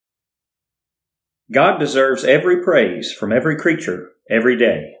God deserves every praise from every creature, every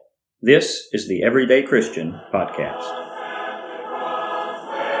day. This is the Everyday Christian Podcast.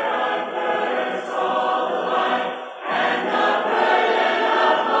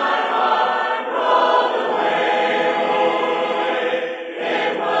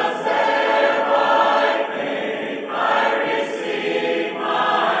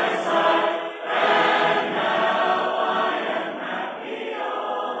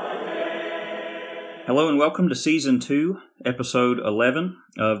 Hello and welcome to Season 2, Episode 11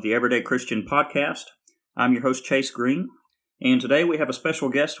 of the Everyday Christian Podcast. I'm your host, Chase Green, and today we have a special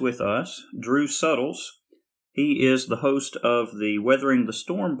guest with us, Drew Suttles. He is the host of the Weathering the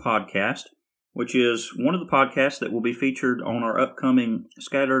Storm podcast, which is one of the podcasts that will be featured on our upcoming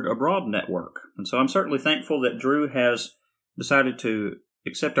Scattered Abroad network. And so I'm certainly thankful that Drew has decided to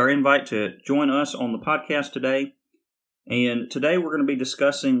accept our invite to join us on the podcast today. And today we're going to be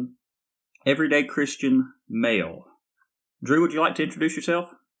discussing Everyday Christian Mail. Drew, would you like to introduce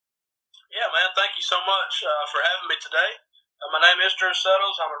yourself? Yeah, man. Thank you so much for having me today. My name is Drew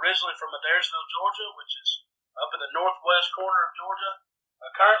Suttles. I'm originally from Adairsville, Georgia, which is up in the northwest corner of Georgia.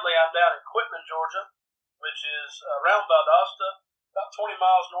 Currently, I'm down in Quitman, Georgia, which is around Valdosta, about 20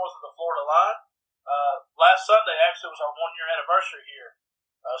 miles north of the Florida line. Last Sunday, actually, was our one-year anniversary here.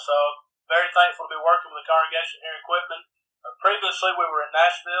 So, very thankful to be working with the congregation here in Quitman. Previously, we were in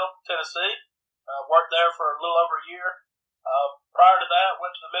Nashville, Tennessee. Worked there for a little over a year. Prior to that,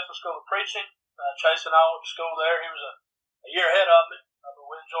 went to the Memphis School of Preaching. Chase and I went to school there. He was a year ahead of me, but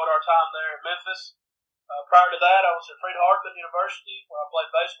we enjoyed our time there in Memphis. Prior to that, I was at Freed-Hardeman University, where I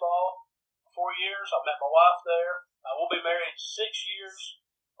played baseball for 4 years. I met my wife there. We'll be married 6 years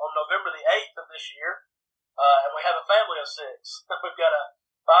on November the 8th of this year, and we have a family of 6. We've got a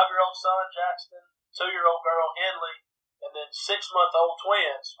 5-year-old son, Jackson, 2-year-old girl, Henley, and then 6-month-old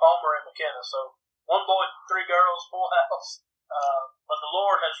twins, Palmer and McKenna. So 1 boy, 3 girls, full house. But the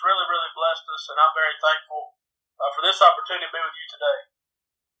Lord has really, really blessed us, and I'm very thankful for this opportunity to be with you today.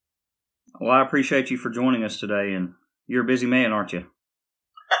 Well, I appreciate you for joining us today, and you're a busy man, aren't you?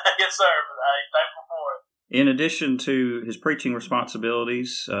 Yes, sir. I'm thankful for it. In addition to his preaching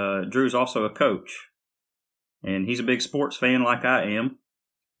responsibilities, Drew's also a coach, and he's a big sports fan like I am.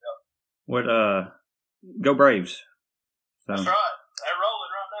 Yep. Go Braves. So, that's right. They're rolling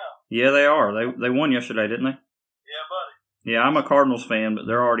right now. Yeah, they are. They won yesterday, didn't they? Yeah, buddy. Yeah, I'm a Cardinals fan, but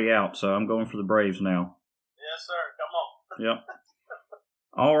they're already out, so I'm going for the Braves now. Yes, sir. Come on. Yep.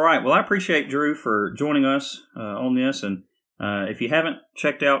 All right. Well, I appreciate Drew for joining us on this, and if you haven't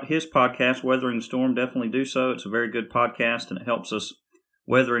checked out his podcast, Weathering the Storm, definitely do so. It's a very good podcast, and it helps us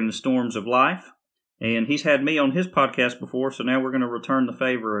weathering the storms of life. And he's had me on his podcast before, so now we're going to return the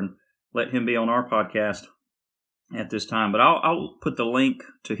favor and let him be on our podcast at this time. But I'll put the link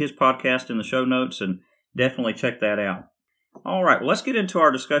to his podcast in the show notes, and definitely check that out. All right, well, let's get into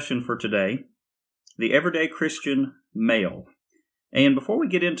our discussion for today, the Everyday Christian Mail. And before we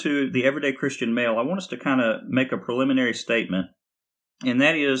get into the Everyday Christian Mail, I want us to kind of make a preliminary statement, and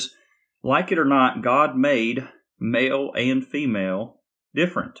that is, like it or not, God made male and female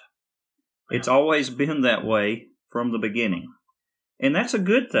different. It's always been that way from the beginning, and that's a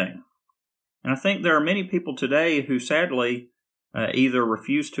good thing. And I think there are many people today who sadly either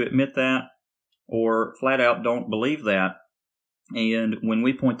refuse to admit that or flat out don't believe that. And when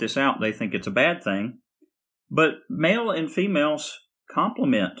we point this out, they think it's a bad thing. But male and females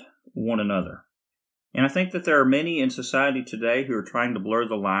complement one another. And I think that there are many in society today who are trying to blur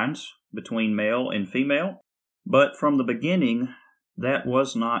the lines between male and female. But from the beginning, that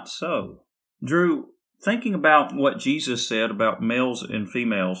was not so. Drew, thinking about what Jesus said about males and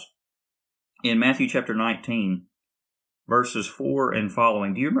females, in Matthew chapter 19, verses 4 and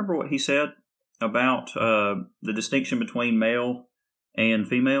following, do you remember what he said about the distinction between male and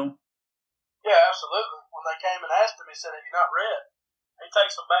female? Yeah, absolutely. When they came and asked him, he said, "Have you not read?" He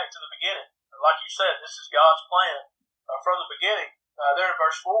takes them back to the beginning. Like you said, this is God's plan from the beginning. There in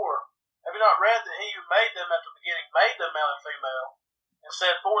verse 4, "Have you not read that he who made them at the beginning made them male and female, and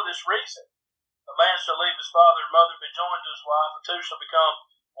said, for this reason, a man shall leave his father and mother, be joined to his wife, the two shall become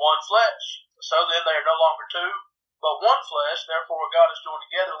one flesh. So then they are no longer two, but one flesh. Therefore what God has joined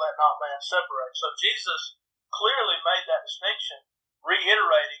together, let not man separate." So Jesus clearly made that distinction,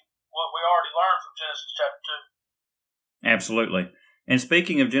 reiterating what we already learned from Genesis chapter 2. Absolutely. And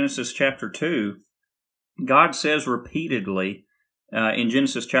speaking of Genesis chapter 2, God says repeatedly in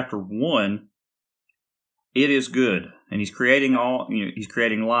Genesis chapter 1, it is good. And he's creating he's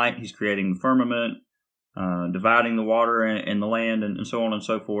creating light, he's creating the firmament, dividing the water and the land, and so on and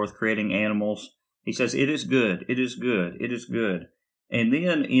so forth, creating animals. He says, it is good, it is good, it is good. And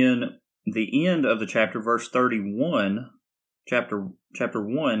then in the end of the chapter, verse 31, chapter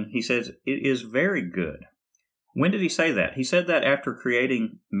 1, he says, it is very good. When did he say that? He said that after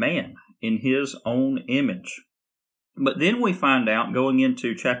creating man in his own image. But then we find out, going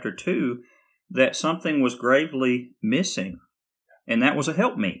into chapter 2, that something was gravely missing, and that was a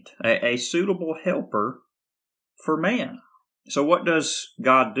helpmeet, a suitable helper for man. So what does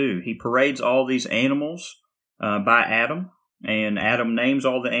God do? He parades all these animals by Adam, and Adam names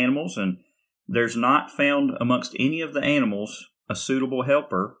all the animals, and there's not found amongst any of the animals a suitable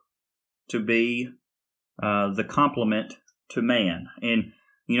helper to be the complement to man. And,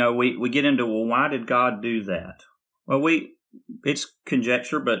 we get into, well, why did God do that? Well, it's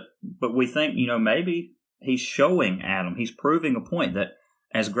conjecture, but we think, maybe he's showing Adam, he's proving a point that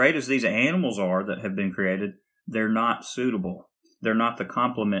as great as these animals are that have been created, they're not suitable. They're not the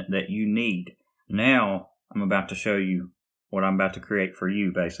complement that you need. Now, I'm about to show you what I'm about to create for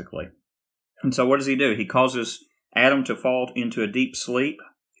you, basically. And so what does he do? He causes Adam to fall into a deep sleep,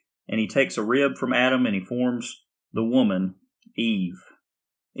 and he takes a rib from Adam and he forms the woman, Eve.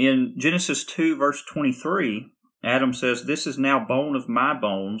 In Genesis 2, verse 23, Adam says, "This is now bone of my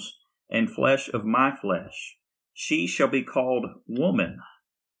bones and flesh of my flesh. She shall be called woman,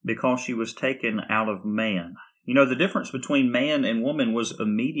 because she was taken out of man." The difference between man and woman was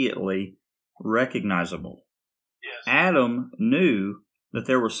immediately recognizable. Yes. Adam knew that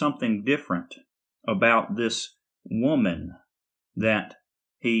there was something different about this woman that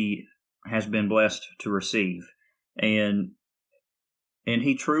he has been blessed to receive. And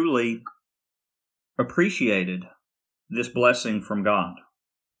he truly appreciated this blessing from God.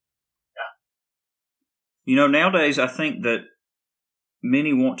 Yeah. Nowadays I think that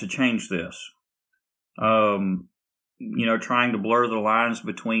many want to change this. Trying to blur the lines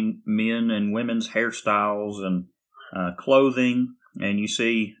between men and women's hairstyles and clothing. And you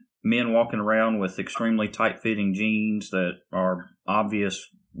see men walking around with extremely tight-fitting jeans that are obvious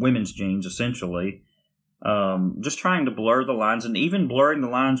women's jeans, essentially. Just trying to blur the lines, and even blurring the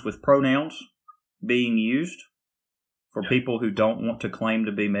lines with pronouns being used for people who don't want to claim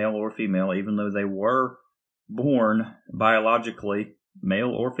to be male or female, even though they were born biologically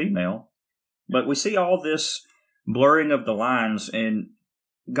male or female. But we see all this blurring of the lines, and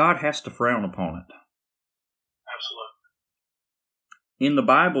God has to frown upon it. Absolutely. In the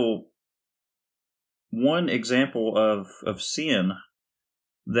Bible, one example of sin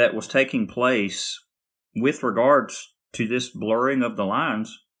that was taking place with regards to this blurring of the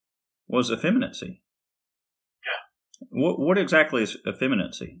lines was effeminacy. Yeah. What exactly is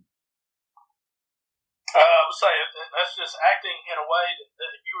effeminacy? I would say that's just acting in a way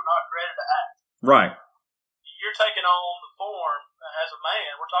that you were not created to act. Right. You're taking on the form as a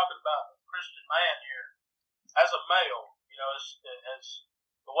man. We're talking about a Christian man here. As a male, as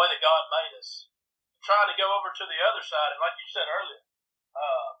the way that God made us. Trying to go over to the other side, and like you said earlier,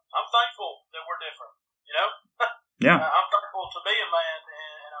 I'm thankful that we're different. Yeah. I'm thankful to be a man,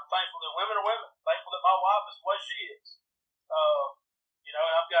 and I'm thankful that women are women. Thankful that my wife is the way she is. And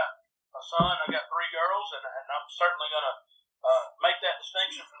I've got a son, I've got 3 girls, and I'm certainly going to make that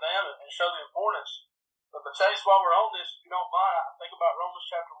distinction for them and show the importance. But tell us while we're on this, if you don't mind, I think about Romans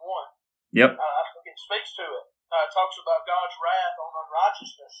chapter 1. Yep. I think it speaks to it. It talks about God's wrath on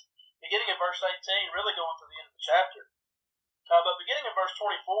unrighteousness. Beginning in verse 18, really going to the end of the chapter. But beginning in verse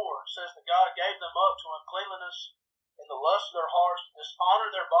 24, it says that God gave them up to uncleanliness in the lust of their hearts to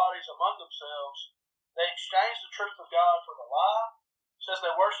dishonor their bodies among themselves. They exchanged the truth of God for the lie. It says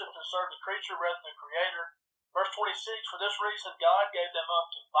they worshipped and served the creature rather than the Creator. Verse 26, for this reason God gave them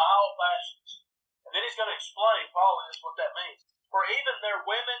up to vile passions. And then he's going to explain, Paul is, what that means. For even their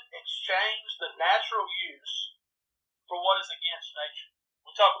women exchanged the natural use for what is against nature.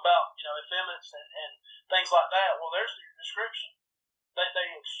 We talk about, effeminates and things like that. Well, there's the description. They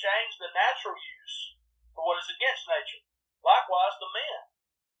exchange the natural use for what is against nature. Likewise, the men,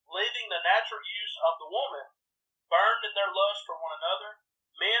 leaving the natural use of the woman, burned in their lust for one another,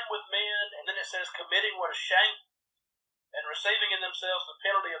 men with men, and then it says committing what is shameful, and receiving in themselves the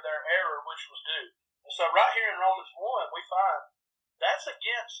penalty of their error which was due. And so right here in Romans 1, we find that's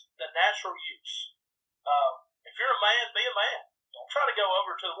against the natural use. If you're a man, be a man. Don't try to go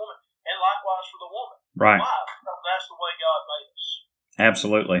over to the woman. And likewise for the woman. Right. Why? Because that's the way God made us.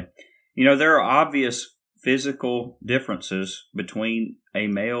 Absolutely. There are obvious physical differences between a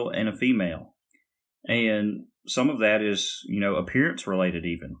male and a female. And some of that is, appearance related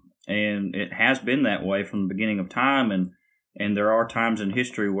even. And it has been that way from the beginning of time. And there are times in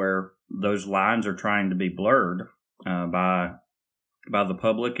history where those lines are trying to be blurred by the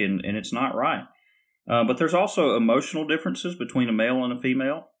public, and it's not right. But there's also emotional differences between a male and a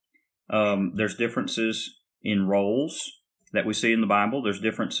female. There's differences in roles that we see in the Bible. There's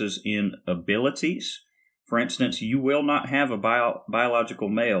differences in abilities. For instance, you will not have a biological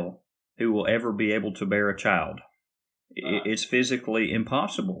male who will ever be able to bear a child. It's physically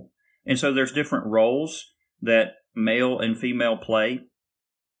impossible. And so there's different roles that male and female play,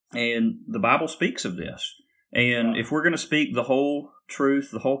 and the Bible speaks of this. And if we're going to speak the whole truth,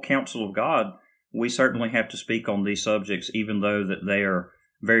 the whole counsel of God, we certainly have to speak on these subjects, even though that they are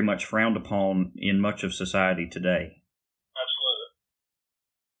very much frowned upon in much of society today.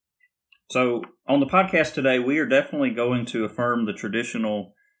 So on the podcast today, we are definitely going to affirm the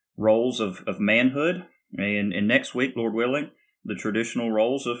traditional roles of manhood, and next week, Lord willing, the traditional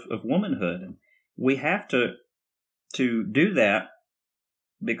roles of womanhood. We have to do that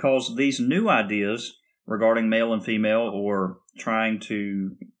because these new ideas regarding male and female, or trying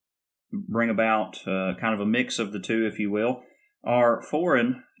to bring about kind of a mix of the two, if you will, are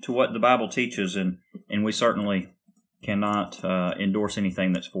foreign to what the Bible teaches, and we certainly cannot endorse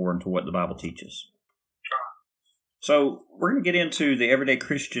anything that's foreign to what the Bible teaches. So we're going to get into the everyday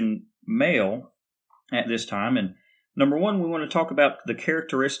Christian male at this time. And number one, we want to talk about the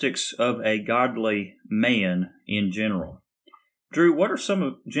characteristics of a godly man in general. Drew, what are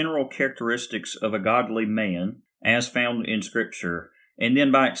some general characteristics of a godly man as found in Scripture? And then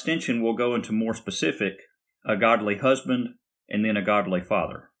by extension, we'll go into more specific, a godly husband and then a godly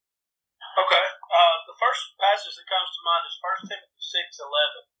father. Okay. The first passage that comes to mind is 1 Timothy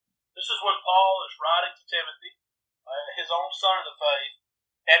 6:11. This is when Paul is writing to Timothy, his own son in the faith,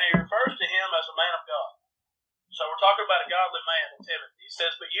 and he refers to him as a man of God. So we're talking about a godly man in Timothy. He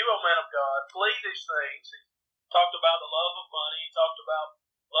says, "But you, O man of God, flee these things." He talked about the love of money. He talked about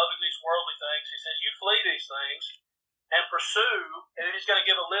loving these worldly things. He says, you flee these things and pursue, and then he's going to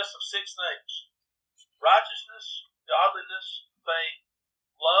give a list of 6 things: righteousness, godliness, faith,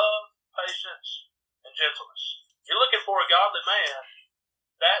 love, patience, and gentleness. You're looking for a godly man,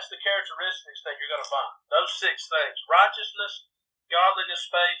 that's the characteristics that you're going to find. Those 6 things: righteousness, godliness,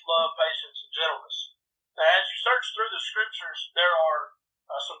 faith, love, patience, and gentleness. Now, as you search through the Scriptures, there are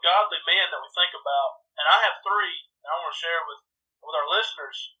some godly men that we think about, and I have 3 that I want to share with our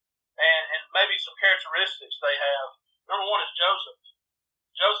listeners, and maybe some characteristics they have. Number 1 is Joseph.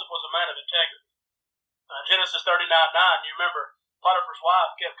 Joseph was a man of integrity. Genesis 39:9, you remember Potiphar's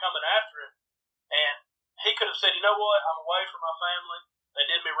wife kept coming after him, and he could have said, you know what, I'm away from my family, they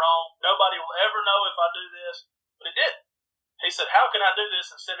did me wrong, nobody will ever know if I do this, but he didn't. He said, how can I do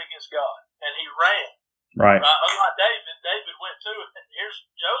this and sin against God? And he ran. Right. Unlike David went to it, and here's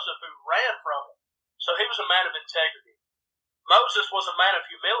Joseph who ran from it. So he was a man of integrity. Moses was a man of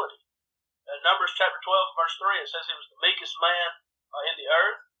humility. In Numbers chapter 12, verse 3, it says he was the meekest man in the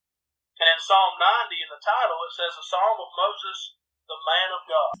earth. And in Psalm 90, in the title, it says, a psalm of Moses, the man of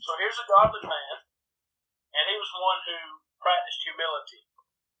God. So here's a godly man, and he was one who practiced humility.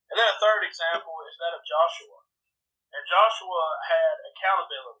 And then a third example is that of Joshua. And Joshua had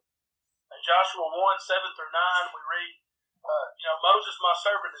accountability. In Joshua 1:7-9, we read, Moses, my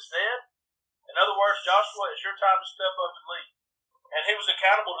servant, is dead. In other words, Joshua, it's your time to step up and lead. And he was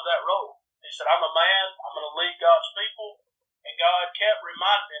accountable to that role. He said, I'm a man, I'm going to lead God's people. And God kept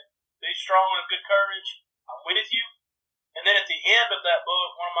reminding him, be strong and of good courage, I'm with you. And then at the end of that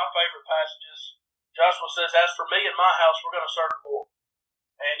book, one of my favorite passages, Joshua says, as for me and my house, we're going to serve the Lord.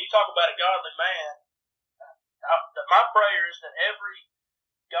 And you talk about a godly man, my prayer is that every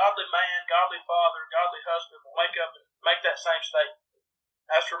godly man, godly father, godly husband will wake up and make that same statement.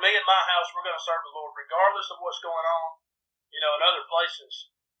 As for me and my house, we're going to serve the Lord, regardless of what's going on, in other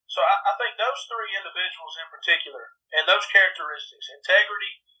places. So I think those 3 individuals in particular, and those characteristics,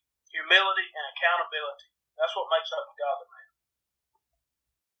 integrity, humility, and accountability, that's what makes up a godly man.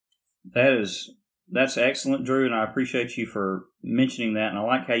 That's excellent, Drew, and I appreciate you for mentioning that, and I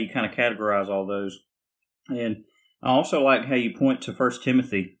like how you kind of categorize all those. And I also like how you point to 1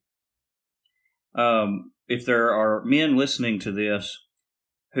 Timothy. If there are men listening to this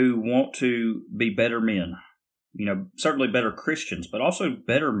who want to be better men, certainly better Christians, but also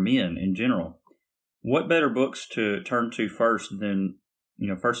better men in general, what better books to turn to first than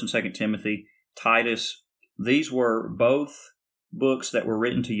 1 and 2 Timothy, Titus? These were both books that were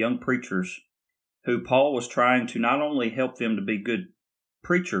written to young preachers who Paul was trying to not only help them to be good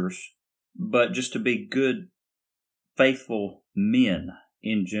preachers, but just to be good, faithful men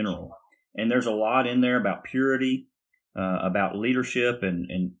in general. And there's a lot in there about purity, about leadership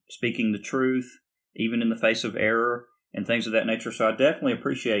and speaking the truth, even in the face of error and things of that nature. So I definitely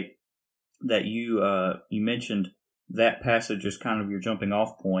appreciate that you mentioned that passage as kind of your jumping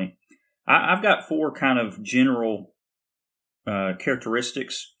off point. I've got 4 kind of general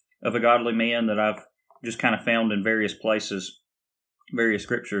characteristics of a godly man that I've just kind of found in various places, various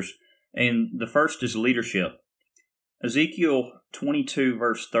scriptures. And the first is leadership. Ezekiel 22,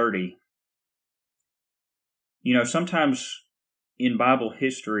 verse 30. Sometimes in Bible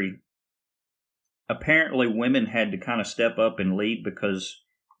history, apparently women had to kind of step up and lead because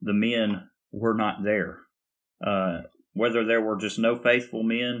the men were not there. Whether there were just no faithful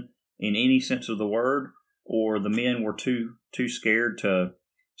men in any sense of the word, or the men were too scared to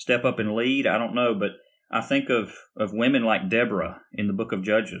step up and lead, I don't know. But I think of women like Deborah in the book of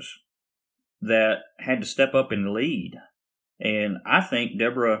Judges that had to step up and lead. And I think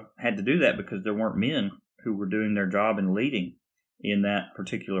Deborah had to do that because there weren't men who were doing their job and leading in that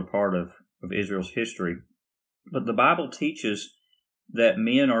particular part of Israel's history. But the Bible teaches that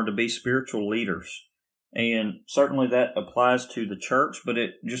men are to be spiritual leaders. And certainly that applies to the church, but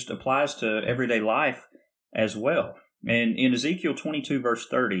it just applies to everyday life as well. And in Ezekiel 22, verse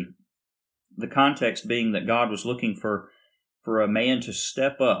 30, the context being that God was looking for a man to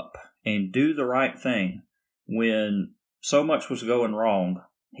step up and do the right thing when so much was going wrong.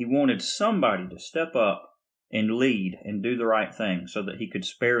 He wanted somebody to step up and lead and do the right thing so that he could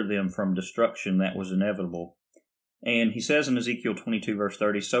spare them from destruction that was inevitable. And he says in Ezekiel 22, verse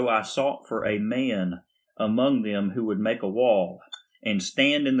 30, "So I sought for a man among them who would make a wall and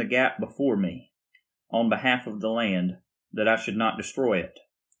stand in the gap before me on behalf of the land, that I should not destroy it.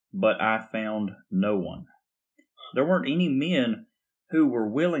 But I found no one." There weren't any men who were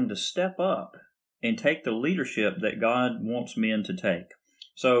willing to step up and take the leadership that God wants men to take.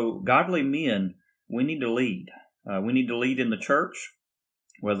 So godly men, we need to lead. We need to lead in the church,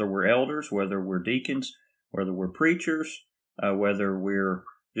 whether we're elders, whether we're deacons, whether we're preachers, whether we're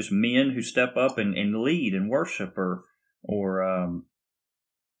just men who step up and lead and worship, or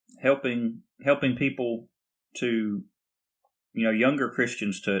helping people to, younger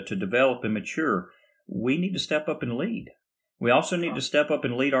Christians to develop and mature. We need to step up and lead. We also need to step up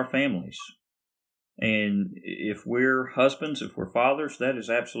and lead our families. And if we're husbands, if we're fathers, that is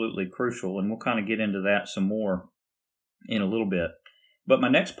absolutely crucial. And we'll kind of get into that some more in a little bit. But my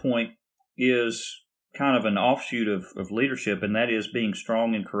next point is kind of an offshoot of leadership, and that is being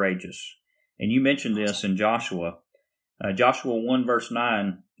strong and courageous. And you mentioned this in Joshua. Joshua 1, verse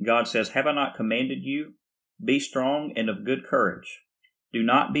 9, God says, "Have I not commanded you? Be strong and of good courage. Do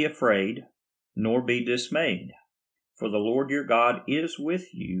not be afraid, nor be dismayed. For the Lord your God is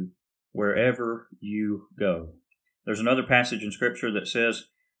with you wherever you go." There's another passage in Scripture that says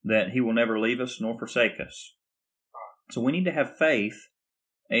that He will never leave us nor forsake us. So we need to have faith,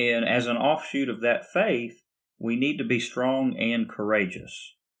 and as an offshoot of that faith, we need to be strong and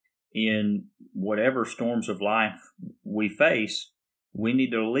courageous. In whatever storms of life we face, we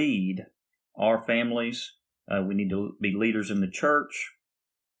need to lead our families. We need to be leaders in the church,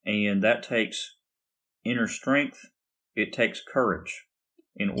 and that takes inner strength. It takes courage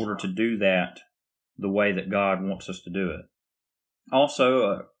in order to do that the way that God wants us to do it.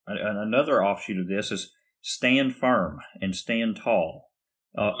 Also, another offshoot of this is stand firm and stand tall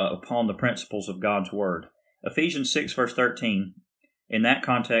upon the principles of God's Word. Ephesians 6, verse 13, in that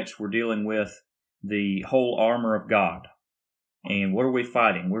context, we're dealing with the whole armor of God. And what are we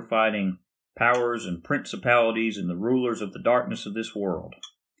fighting? We're fighting powers and principalities and the rulers of the darkness of this world.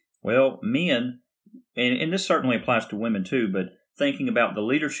 Well, men, and this certainly applies to women too, but thinking about the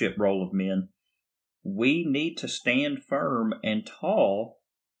leadership role of men, we need to stand firm and tall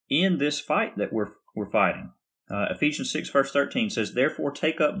in this fight that we're fighting. Ephesians 6, verse 13 says, "Therefore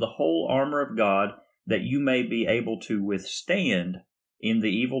take up the whole armor of God, that you may be able to withstand in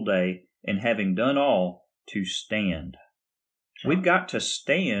the evil day, and having done all, to stand." We've got to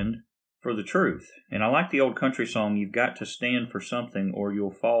stand for the truth. And I like the old country song, "You've got to stand for something or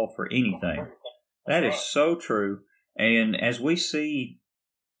you'll fall for anything." That is so true. And as we see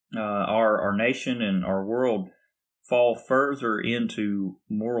our nation and our world fall further into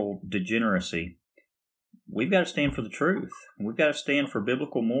moral degeneracy, we've got to stand for the truth. We've got to stand for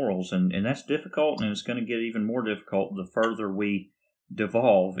biblical morals, and that's difficult, and it's going to get even more difficult the further we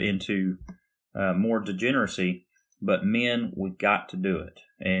devolve into more degeneracy. But men, we've got to do it.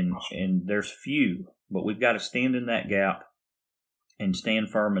 And there's few, but we've got to stand in that gap and stand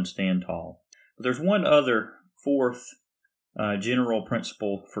firm and stand tall. But there's one other fourth general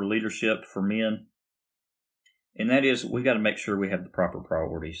principle for leadership for men, and that is we've got to make sure we have the proper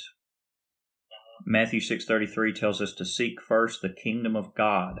priorities. Matthew 6:33 tells us to seek first the kingdom of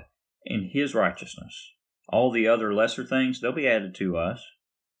God and His righteousness. All the other lesser things, they'll be added to us.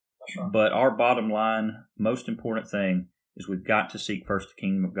 But our bottom line, most important thing, is we've got to seek first the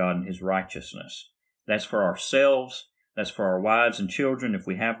kingdom of God and His righteousness. That's for ourselves. That's for our wives and children, if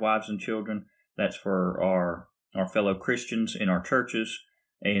we have wives and children. That's for our fellow Christians in our churches.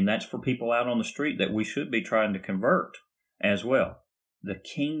 And that's for people out on the street that we should be trying to convert as well. The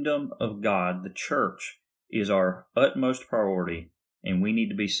kingdom of God, the church, is our utmost priority, and we need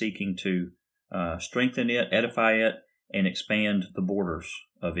to be seeking to strengthen it, edify it, and expand the borders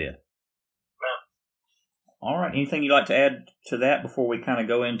of it. All right. Anything you'd like to add to that before we kind of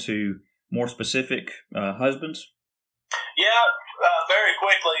go into more specific husbands? Yeah, very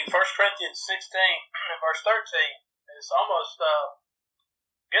quickly. 1 Corinthians 16, verse 13 is almost,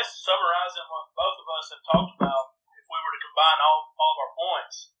 I guess, summarizing what both of us have talked about if we were to combine all of our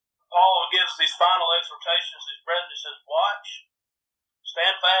points. Paul gives these final exhortations to his brethren. He says, watch,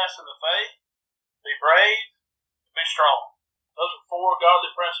 stand fast in the faith, be brave, and be strong. Those are 4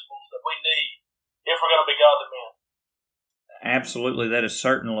 godly principles that we need if we're going to be godly men. Absolutely. That is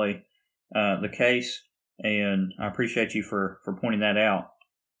certainly the case, and I appreciate you for pointing that out.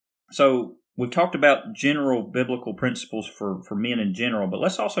 So we've talked about general biblical principles for men in general, but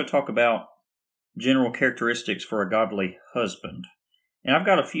let's also talk about general characteristics for a godly husband. And I've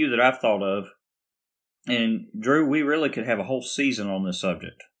got a few that I've thought of, and Drew, we really could have a whole season on this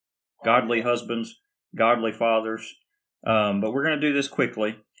subject. Godly husbands, godly fathers, but we're going to do this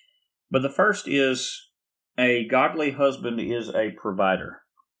quickly. But the first is a godly husband is a provider.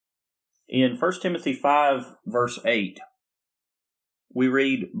 In 1 Timothy 5, verse 8, we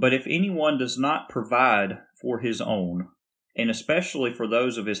read, "But if anyone does not provide for his own, and especially for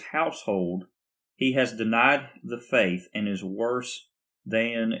those of his household, he has denied the faith and is worse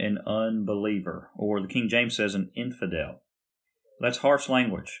than an unbeliever," or the King James says an infidel. That's harsh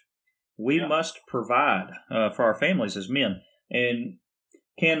language. We must provide for our families as men. And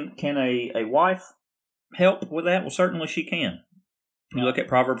can a wife help with that? Well, certainly she can. You look at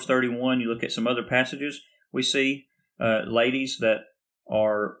Proverbs 31, you look at some other passages, we see ladies that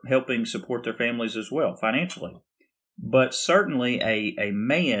are helping support their families as well, financially. But certainly a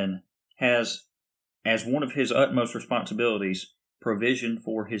man has, as one of his utmost responsibilities, provision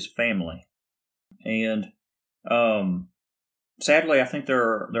for his family. And sadly, I think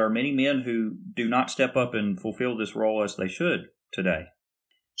there are many men who do not step up and fulfill this role as they should today.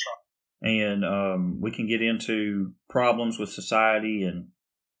 And we can get into problems with society and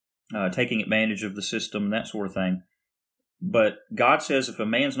taking advantage of the system and that sort of thing. But God says if a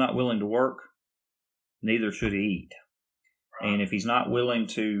man's not willing to work, neither should he eat. And if he's not willing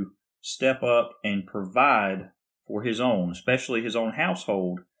to step up and provide for his own, especially his own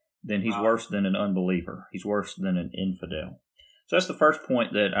household, then he's worse than an unbeliever. He's worse than an infidel. So that's the first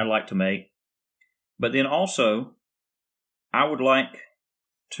point that I'd like to make. But then also, I would like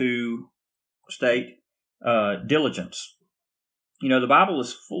to state diligence. You know, the Bible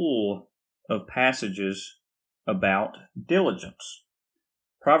is full of passages about diligence.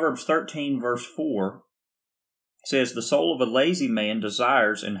 Proverbs 13, verse 4 says, "The soul of a lazy man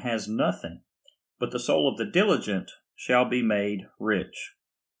desires and has nothing, but the soul of the diligent shall be made rich."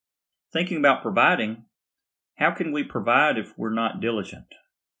 Thinking about providing, how can we provide if we're not diligent?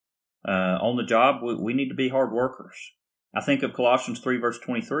 On the job, we need to be hard workers. I think of Colossians 3, verse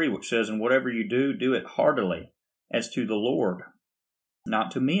 23, which says, "And whatever you do, do it heartily, as to the Lord,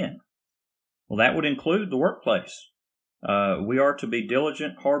 not to men." Well, that would include the workplace. We are to be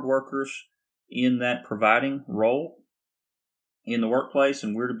diligent, hard workers in that providing role in the workplace,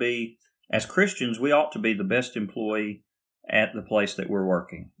 and we're to be, as Christians, we ought to be the best employee at the place that we're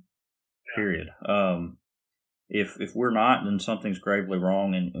working, period. If we're not, then something's gravely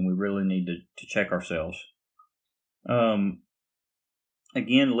wrong, and we really need to check ourselves.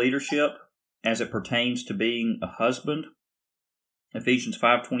 Again, leadership as it pertains to being a husband. Ephesians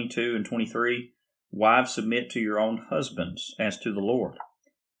 5:22 and 23, "Wives, submit to your own husbands as to the Lord.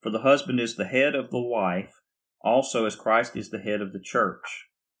 For the husband is the head of the wife, also as Christ is the head of the church,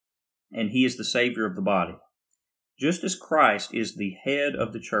 and he is the Savior of the body." Just as Christ is the head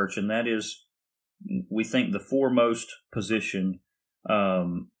of the church, and that is, we think, the foremost position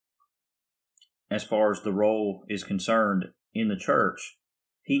as far as the role is concerned in the church,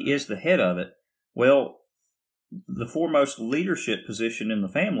 he is the head of it. Well, the foremost leadership position in the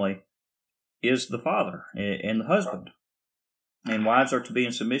family is the father and the husband. And wives are to be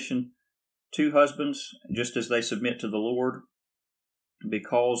in submission to husbands, just as they submit to the Lord,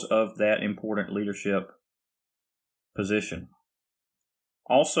 because of that important leadership position.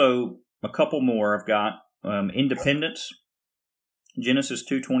 Also, a couple more I've got. Independence, Genesis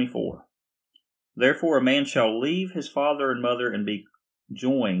 2:24. "Therefore a man shall leave his father and mother and be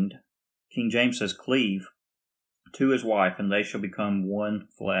joined," King James says cleave, "to his wife, and they shall become one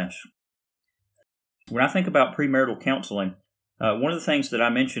flesh." when I think about premarital counseling, one of the things that I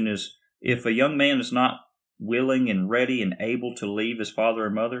mentioned is if a young man is not willing and ready and able to leave his father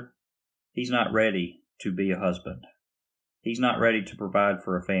and mother, he's not ready to be a husband. He's not ready to provide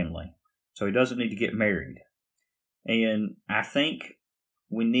for a family. So he doesn't need to get married. And I think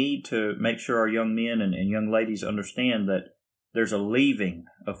we need to make sure our young men and young ladies understand that there's a leaving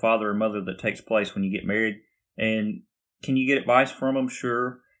of father and mother that takes place when you get married. And can you get advice from them?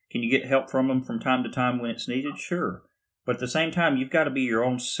 Sure. Can you get help from them from time to time when it's needed? Sure. But at the same time, you've got to be your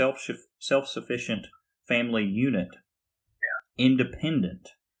own self-sufficient family unit, independent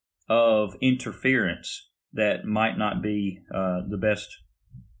of interference that might not be the best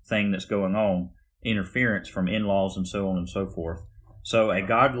thing that's going on, interference from in-laws and so on and so forth. So a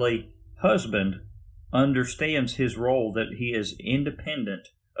godly husband understands his role, that he is independent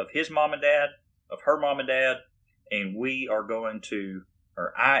of his mom and dad, of her mom and dad, and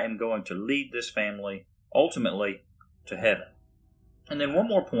I am going to lead this family ultimately to heaven. And then one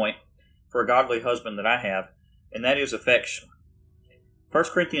more point for a godly husband that I have, and that is affection. 1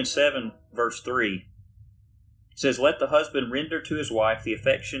 Corinthians 7, verse 3 says, "Let the husband render to his wife the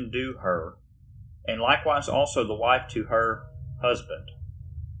affection due her, and likewise also the wife to her husband."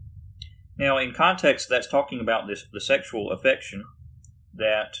 Now, in context, that's talking about the sexual affection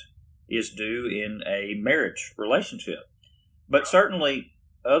that is due in a marriage relationship. But certainly,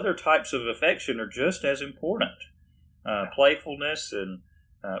 other types of affection are just as important. Playfulness and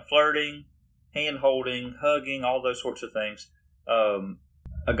flirting, hand-holding, hugging, all those sorts of things.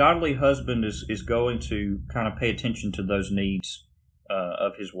 A godly husband is going to kind of pay attention to those needs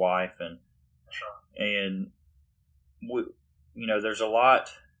of his wife, and there's a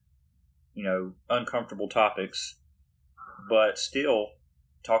lot, uncomfortable topics, but still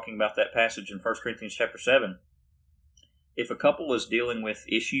talking about that passage in 1 Corinthians chapter 7. If a couple is dealing with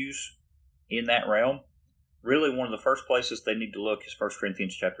issues in that realm, really one of the first places they need to look is 1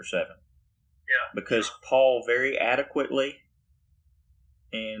 Corinthians chapter 7. Yeah. Because Paul very adequately,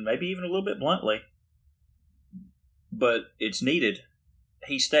 and maybe even a little bit bluntly, but it's needed,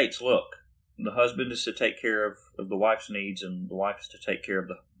 he states, look, the husband is to take care of the wife's needs, and the wife is to take care of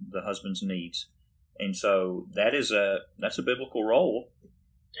the husband's needs. And so that's a biblical role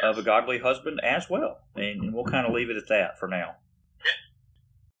of a godly husband as well. And we'll kind of leave it at that for now.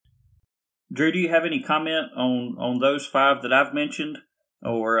 Drew, do you have any comment on those 5 that I've mentioned,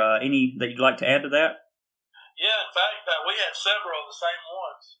 or any that you'd like to add to that? Yeah, in fact, we had several of the same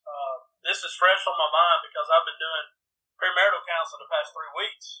ones. This is fresh on my mind because I've been doing premarital counseling the past 3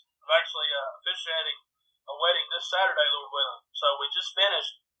 weeks. I'm actually officiating a wedding this Saturday, Lord willing. So we just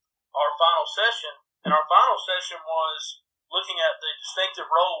finished our final session, and our final session was looking at the distinctive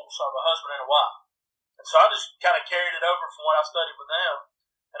roles of a husband and a wife. And so I just kind of carried it over from what I studied with them,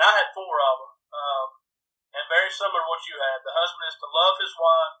 and I had 4 of them, and very similar to what you had. The husband is to love his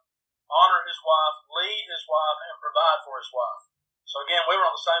wife, honor his wife, lead his wife, and provide for his wife. So again, we were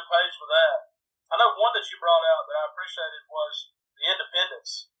on the same page with that. I know one that you brought out that I appreciated was the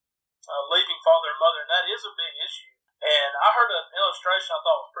independence, leaving father and mother, and that is a big issue. And I heard an illustration I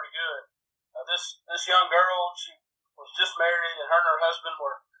thought was pretty good. This young girl, she was just married, and her husband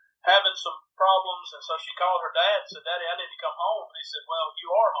were having some problems, and so she called her dad and said, "Daddy, I need to come home." And he said, "Well,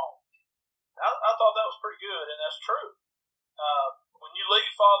 you are home." I thought that was pretty good, and that's true. When you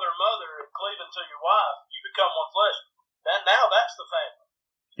leave father and mother and cleave into your wife, you become one flesh. Now that's the family.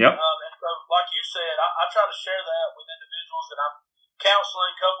 Yep. And so, like you said, I try to share that with individuals that I'm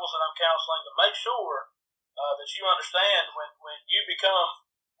counseling, couples that I'm counseling, to make sure that you understand when you become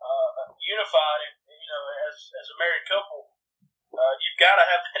unified, as a married couple, you've got to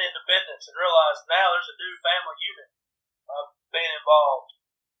have that independence and realize now there's a new family unit being involved.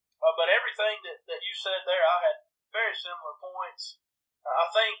 But everything that you said there, I had very similar points. I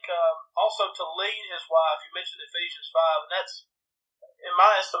think also to lead his wife, you mentioned Ephesians 5, and that's, in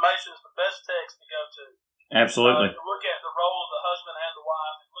my estimation, is the best text to go to. Absolutely. To look at the role of the husband and the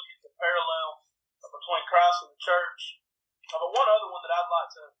wife, and look at the parallel between Christ and the church. But one other one that I'd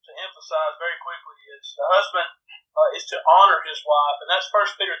like to emphasize very quickly is the husband is to honor his wife, and that's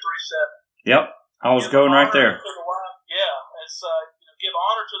 1 Peter 3:7. Yep, I was going right there. To the wife. Yeah, it's give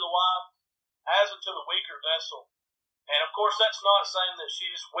honor to the wife as unto the weaker vessel. And of course, that's not saying that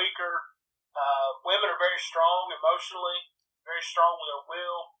she's weaker. Women are very strong emotionally, very strong with their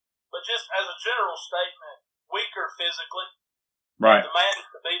will, but just as a general statement, weaker physically. Right. The man is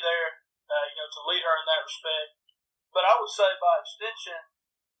to be there, to lead her in that respect. But I would say, by extension,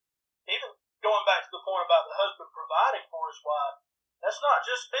 even going back to the point about the husband providing for his wife, that's not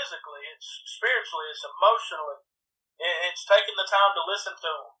just physically, it's spiritually, it's emotionally. It's taking the time to listen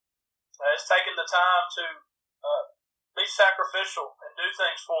to them. It's taking the time to be sacrificial and do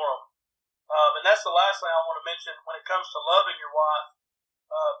things for them. And that's the last thing I want to mention when it comes to loving your wife.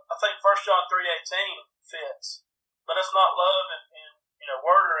 I think 1 John 3:18 fits. But it's not love in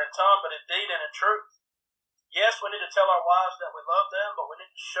word or in tongue, but in deed and in truth. Yes, we need to tell our wives that we love them, but we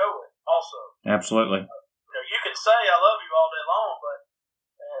need to show it also. Absolutely. You can say I love you all day long, but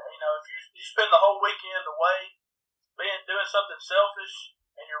if you spend the whole weekend away doing something selfish,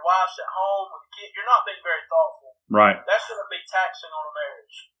 and your wife's at home with the kid, you're not being very thoughtful. Right. That's going to be taxing on a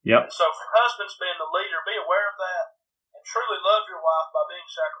marriage. Yep. And so for husbands being the leader, be aware of that and truly love your wife by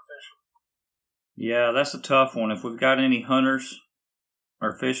being sacrificial. Yeah, that's a tough one. If we've got any hunters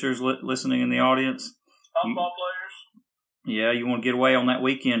or fishers listening in the audience, Softball players. Yeah, you want to get away on that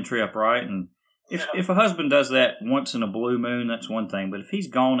weekend trip, right? And if a husband does that once in a blue moon, that's one thing. But if he's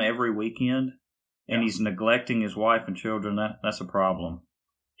gone every weekend and he's neglecting his wife and children, that's a problem.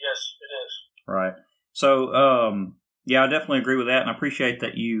 Yes, it is. Right. So, I definitely agree with that, and I appreciate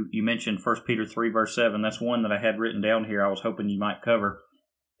that you mentioned 1 Peter 3, verse 7. That's one that I had written down here I was hoping you might cover.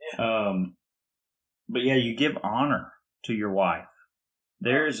 Yeah. But yeah, you give honor to your wife.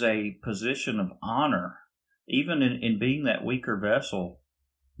 There's a position of honor. Even in being that weaker vessel,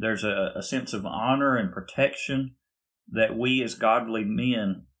 there's a sense of honor and protection that we as godly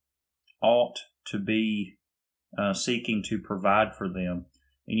men ought to be seeking to provide for them.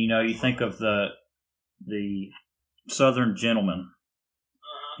 And you think of the Southern gentleman.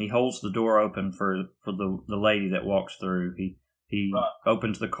 He holds the door open for the lady that walks through. He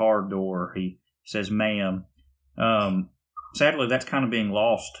opens the car door. He says, "Ma'am." Sadly, that's kind of being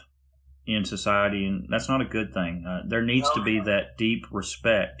lost in society, and that's not a good thing. There needs to be that deep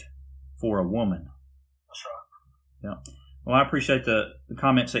respect for a woman. That's right. Yeah. Well, I appreciate the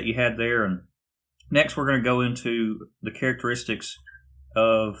comments that you had there. And next, we're going to go into the characteristics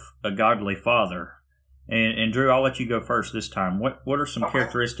of a godly father. And Drew, I'll let you go first this time. What are some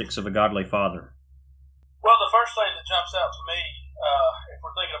characteristics of a godly father? Well, the first thing that jumps out to me, if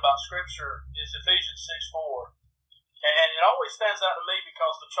we're thinking about Scripture, is Ephesians 6:4. And it always stands out to me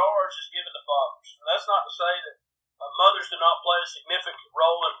because the charge is given to fathers. And that's not to say that mothers do not play a significant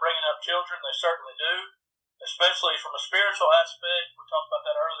role in bringing up children. They certainly do, especially from a spiritual aspect. We talked about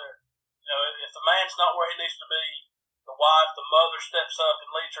that earlier. If the man's not where he needs to be, the wife, the mother steps up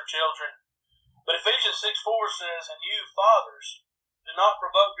and leads her children. But Ephesians 6:4 says, "And you, fathers, do not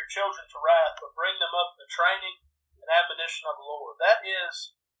provoke your children to wrath, but bring them up in the training and admonition of the Lord." That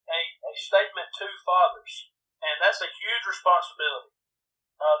is a statement to fathers. And that's a huge responsibility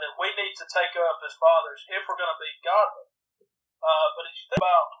that we need to take up as fathers if we're going to be godly. But if you think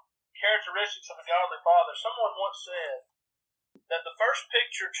about characteristics of a godly father, someone once said that the first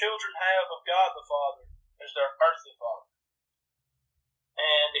picture children have of God the Father is their earthly father.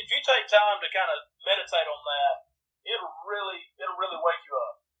 And if you take time to kind of meditate on that, it'll really wake you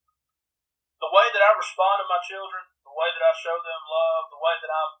up. The way that I respond to my children, the way that I show them love, the way that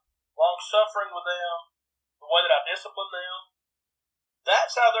I'm long-suffering with them, the way that I discipline them,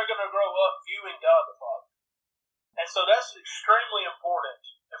 that's how they're going to grow up viewing God the Father. And so that's extremely important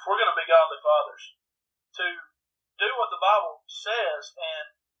if we're going to be godly fathers, to do what the Bible says. And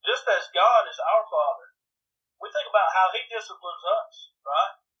just as God is our Father, we think about how He disciplines us,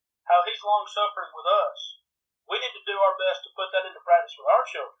 right? How He's long-suffering with us. We need to do our best to put that into practice with our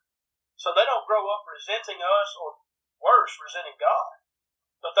children, so they don't grow up resenting us, or worse, resenting God.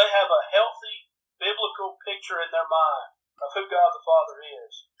 But they have a healthy biblical picture in their mind of who God the Father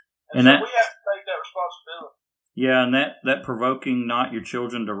is. And so we have to take that responsibility. Yeah, and that provoking not your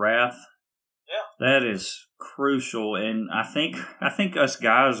children to wrath, that is crucial. And I think us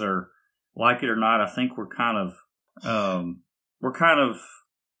guys are, like it or not, I think we're kind of we're stern,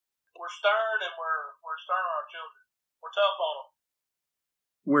 and we're stern on our children. We're tough on them.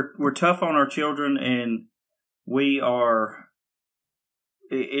 We're tough on our children, and we are.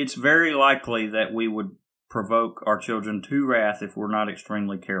 It's very likely that we would provoke our children to wrath if we're not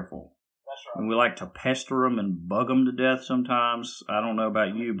extremely careful. That's right. And we like to pester them and bug them to death sometimes. I don't know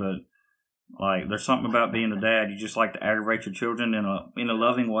about you, but there's something about being a dad. You just like to aggravate your children in a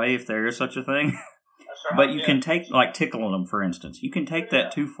loving way, if there is such a thing. That's right. But you can take, tickling them, for instance. You can take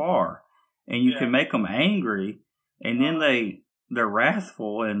that too far, and you can make them angry, and then they're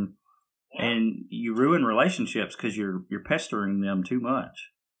wrathful, and you ruin relationships because you're pestering them too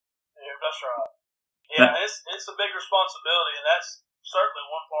much. Yeah, that's right. Yeah, it's a big responsibility, and that's certainly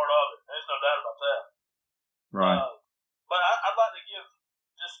one part of it. There's no doubt about that. Right. But I'd like to give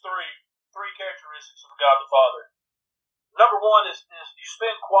just three characteristics of God the Father. Number one is you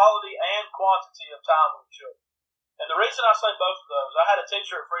spend quality and quantity of time with children. And the reason I say both of those, I had a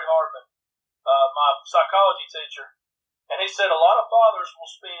teacher at Freed-Hardeman, my psychology teacher, and he said a lot of fathers will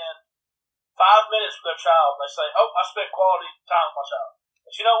spend 5 minutes with their child. They say, "Oh, I spent quality time with my child."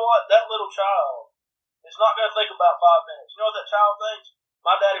 But you know what? That little child is not going to think about 5 minutes. You know what that child thinks?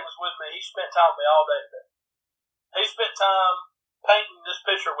 My daddy was with me. He spent time with me all day today. He spent time painting this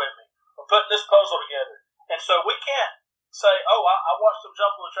picture with me or putting this puzzle together. And so we can't say, "Oh, I watched them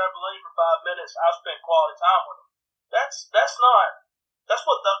jump on the trampoline for 5 minutes. I spent quality time with them." That's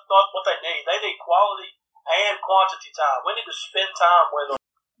what they need. They need quality and quantity time. We need to spend time with them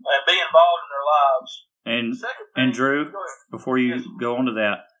and be involved in their lives. And Drew, before you go on to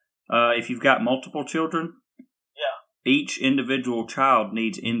that, if you've got multiple children, each individual child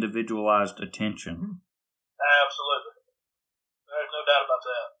needs individualized attention. Absolutely. There's no doubt about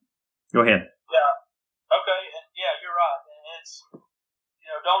that. Go ahead. Yeah. Okay. And you're right. And it's,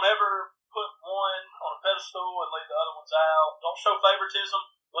 don't ever put one on a pedestal and leave the other ones out. Don't show favoritism.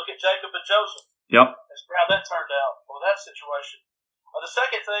 Look at Jacob and Joseph. Yep. That's how that turned out. Well, that situation. The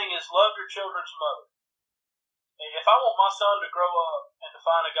second thing is love your children's mother. If I want my son to grow up and to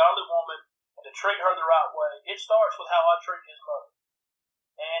find a godly woman and to treat her the right way, it starts with how I treat his mother.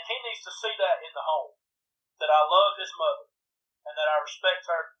 And he needs to see that in the home, that I love his mother and that I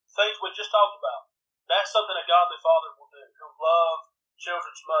respect her. Things we just talked about. That's something a godly father will do. He'll love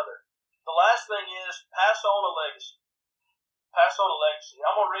children's mother. The last thing is pass on a legacy. Pass on a legacy.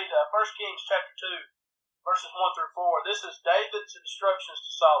 I'm going to read 1 Kings chapter 2, verses 1 through 4. This is David's instructions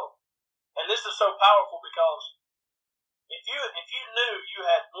to Solomon. And this is so powerful because if you knew you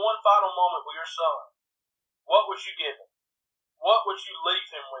had one final moment with your son, what would you give him? What would you leave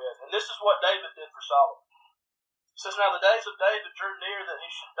him with? And this is what David did for Solomon. It says, "Now the days of David drew near that he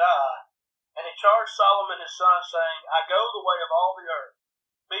should die, and he charged Solomon his son, saying, I go the way of all the earth.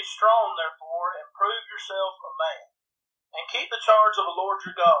 Be strong, therefore, and prove yourself a man, and keep the charge of the Lord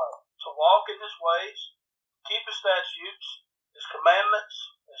your God, to walk in his ways, keep his statutes, his commandments,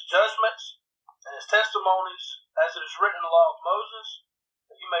 his judgments, and his testimonies, as it is written in the law of Moses,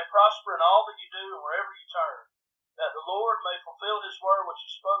 that you may prosper in all that you do and wherever you turn, that the Lord may fulfill his word which he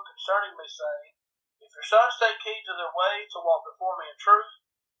spoke concerning me, saying, If your sons take heed to their way to walk before me in truth,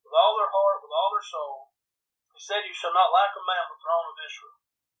 with all their heart, with all their soul, he said, you shall not lack a man on the throne of Israel."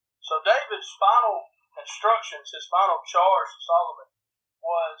 So David's final instructions, his final charge to Solomon,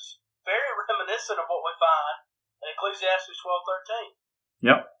 was very reminiscent of what we find in Ecclesiastes 12:13.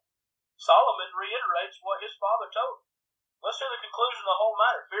 Yep. Solomon reiterates what his father told him. Let's hear the conclusion of the whole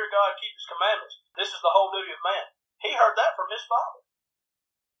matter. Fear God, keep his commandments. This is the whole duty of man. He heard that from his father.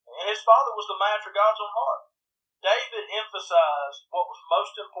 And his father was the man after God's own heart. David emphasized what was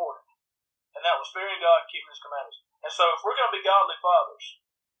most important, and that was fearing God and keeping his commandments. And so if we're going to be godly fathers,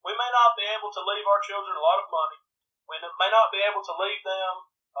 we may not be able to leave our children a lot of money. We may not be able to leave them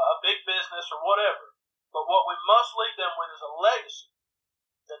a big business or whatever. But what we must leave them with is a legacy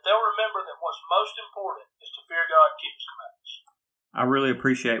that they'll remember that what's most important is to fear God and keep his commandments. I really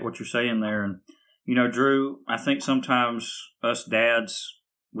appreciate what you're saying there. And, Drew, I think sometimes us dads,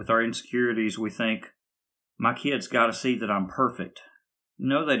 with our insecurities, we think, my kids got to see that I'm perfect.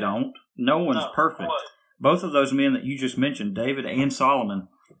 No, they don't. No one's perfect. Both of those men that you just mentioned, David and Solomon,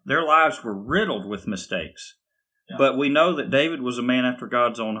 their lives were riddled with mistakes. Yeah. But we know that David was a man after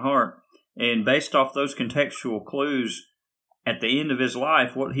God's own heart. And based off those contextual clues, at the end of his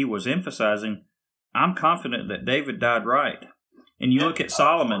life, what he was emphasizing, I'm confident that David died right. And you look at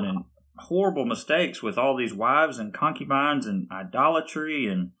Solomon and horrible mistakes with all these wives and concubines and idolatry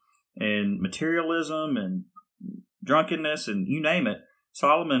and materialism and drunkenness and you name it.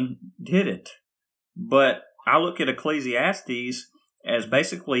 Solomon did it. But I look at Ecclesiastes as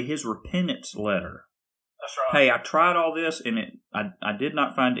basically his repentance letter. That's right. Hey, I tried all this and I did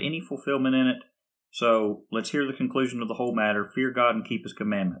not find any fulfillment in it. So let's hear the conclusion of the whole matter. Fear God and keep his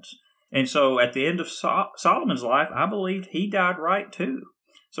commandments. And so at the end of Solomon's life, I believe he died right too.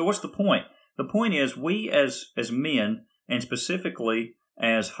 So what's the point? The point is we as men, and specifically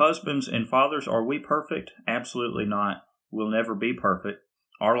as husbands and fathers, are we perfect? Absolutely not. We'll never be perfect.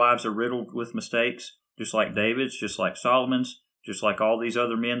 Our lives are riddled with mistakes, just like David's, just like Solomon's, just like all these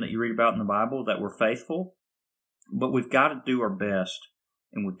other men that you read about in the Bible that were faithful. But we've got to do our best,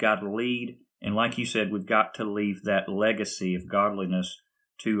 and we've got to lead. And like you said, we've got to leave that legacy of godliness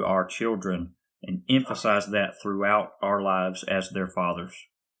to our children and emphasize that throughout our lives as their fathers.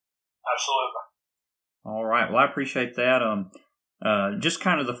 Absolutely. All right. Well, I appreciate that. Just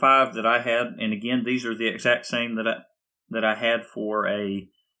kind of the 5 that I had, and again, these are the exact same that I had for a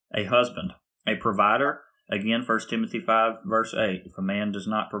husband, a provider. Again, 1 Timothy 5, verse 8. If a man does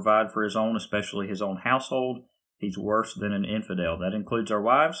not provide for his own, especially his own household, he's worse than an infidel. That includes our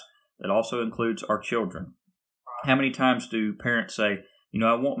wives. That also includes our children. How many times do parents say,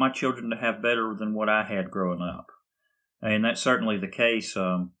 I want my children to have better than what I had growing up? And that's certainly the case.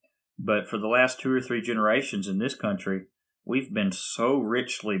 But for the last 2 or 3 generations in this country, we've been so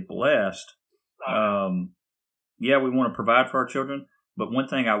richly blessed. We want to provide for our children, but one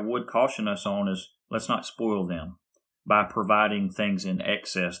thing I would caution us on is let's not spoil them by providing things in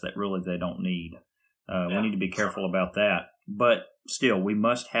excess that really they don't need. We need to be careful about that. But still, we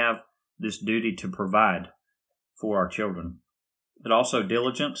must have this duty to provide for our children. But also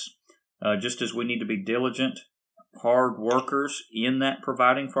diligence, just as we need to be diligent, hard workers in that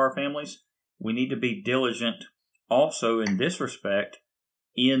providing for our families, we need to be diligent also in this respect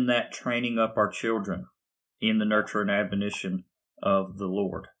in that training up our children in the nurture and admonition of the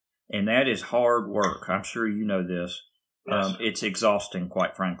Lord. And that is hard work. I'm sure you know this. Yes. It's exhausting,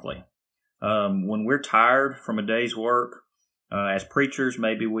 quite frankly. When we're tired from a day's work, as preachers,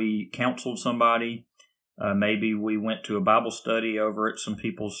 maybe we counseled somebody, maybe we went to a Bible study over at some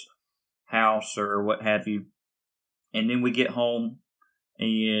people's house or what have you, and then we get home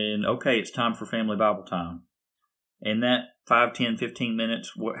and, okay, it's time for family Bible time. And that 5, 10, 15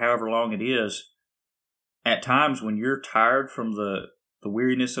 minutes, however long it is, at times when you're tired from the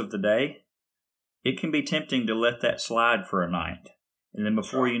weariness of the day, it can be tempting to let that slide for a night. And then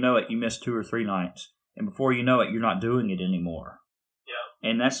before you know it, you miss 2 or 3 nights. And before you know it, you're not doing it anymore. Yeah.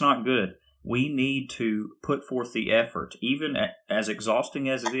 And that's not good. We need to put forth the effort, even as exhausting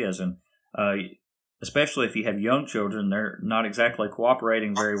as it is. And especially if you have young children, they're not exactly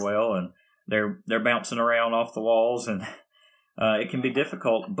cooperating very well, and they're bouncing around off the walls, and it can be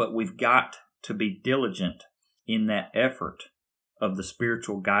difficult. But we've got to be diligent in that effort of the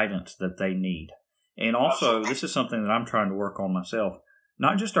spiritual guidance that they need. And also, this is something that I'm trying to work on myself.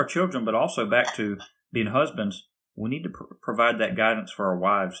 Not just our children, but also back to being husbands. We need to provide that guidance for our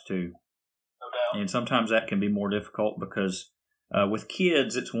wives too. And sometimes that can be more difficult because with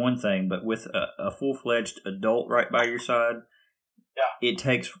kids, it's one thing, but with a full-fledged adult right by your side, it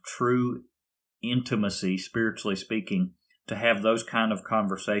takes true intimacy, spiritually speaking, to have those kind of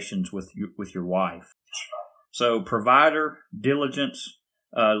conversations with your wife. So provider, diligence,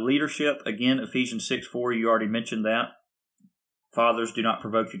 leadership, again, Ephesians 6:4, you already mentioned that. Fathers, do not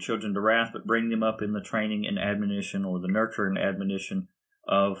provoke your children to wrath, but bring them up in the training and admonition, or the nurture and admonition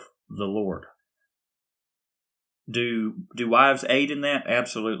of the Lord. Do wives aid in that?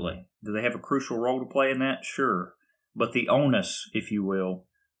 Absolutely. Do they have a crucial role to play in that? Sure. But the onus, if you will,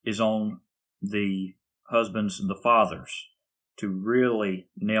 is on the husbands and the fathers to really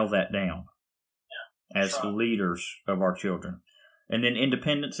nail that down as leaders of our children. And then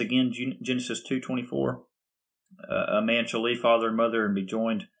independence, again, Genesis 2:24. A man shall leave father and mother and be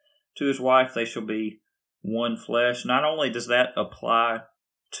joined to his wife. They shall be one flesh. Not only does that apply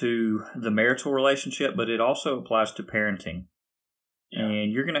to the marital relationship, but it also applies to parenting. Yeah.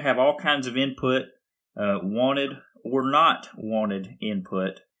 And you're going to have all kinds of input, wanted or not wanted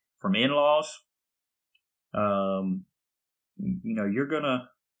input from in-laws. You're going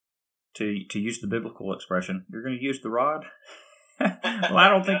to use the biblical expression, you're going to use the rod. Well, I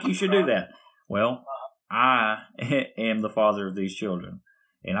don't think you should do that. Well, I am the father of these children,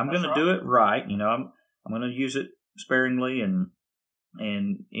 and I'm going to do it right. I'm going to use it sparingly and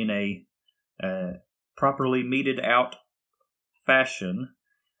in a properly meted out fashion.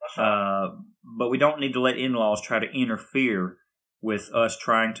 But we don't need to let in-laws try to interfere with us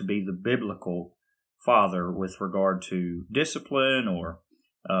trying to be the biblical father with regard to discipline or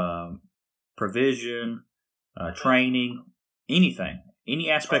provision, training, anything, any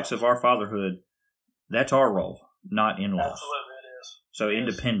aspects of our fatherhood. That's our role, not in-laws. Absolutely, it is. So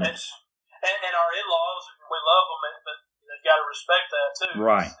independence. And our in-laws, we love them, but they've got to respect that too.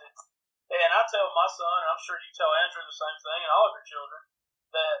 Right. And I tell my son, and I'm sure you tell Andrew the same thing, and all of your children,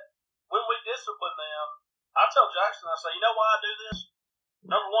 that when we discipline them, I tell Jackson, I say, you know why I do this?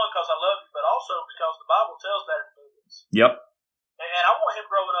 Number one, because I love you, but also because the Bible tells that to do this. Yep. And I want him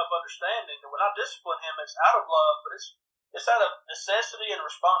growing up understanding that when I discipline him, it's out of love, but it's out of necessity and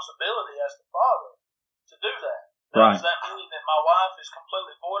responsibility as the father to do that. Now, does that mean that my wife is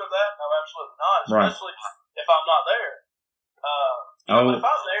completely void of that? No, absolutely not. Especially if I'm not there. If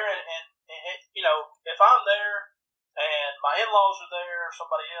I'm there and if I'm there and my in-laws are there or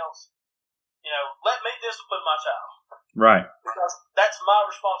somebody else, let me discipline my child. Right. Because that's my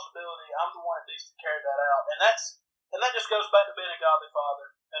responsibility. I'm the one that needs to carry that out. And that just goes back to being a godly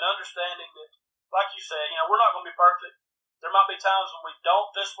father and understanding that, like you said, we're not going to be perfect. There might be times when we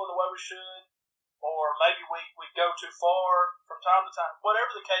don't discipline the way we should, or maybe we go too far from time to time.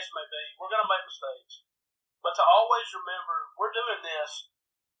 Whatever the case may be, we're going to make mistakes. but to always remember we're doing this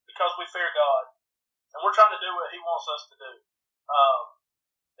because we fear God, and we're trying to do what He wants us to do.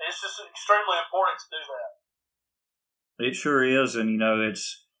 It's just extremely important to do that. It sure is, and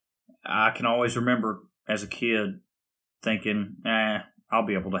I can always remember as a kid thinking, I'll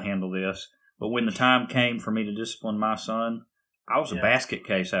be able to handle this. But when the time came for me to discipline my son, I was a basket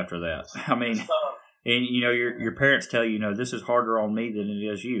case after that. I mean, and your parents tell you, this is harder on me than it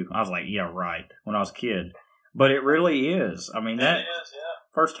is you. I was like, yeah, right, when I was a kid. But it really is. I mean,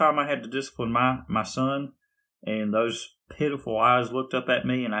 first time I had to discipline my son, and those pitiful eyes looked up at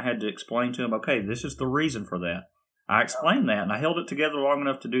me, and I had to explain to him, okay, this is the reason for that. I explained that, and I held it together long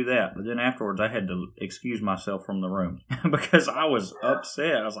enough to do that. But then afterwards, I had to excuse myself from the room because I was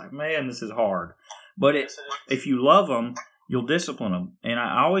upset. I was like, man, this is hard. But if you love them, you'll discipline them. And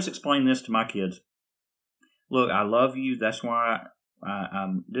I always explain this to my kids. Look, I love you. That's why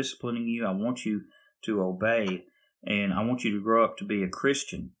I'm disciplining you. I want you to obey, and I want you to grow up to be a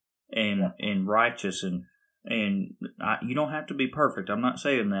Christian and righteous, and you don't have to be perfect. I'm not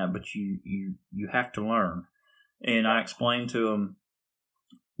saying that, but you have to learn. And I explained to them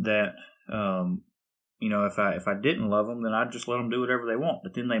that if I didn't love them, then I'd just let them do whatever they want.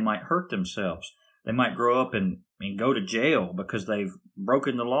 But then they might hurt themselves. They might grow up and go to jail because they've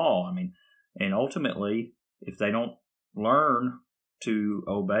broken the law. I mean, and ultimately, if they don't learn to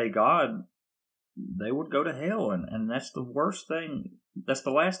obey God, they would go to hell, and that's the worst thing. That's the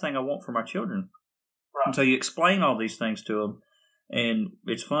last thing I want for my children. Right. And so you explain all these things to them, and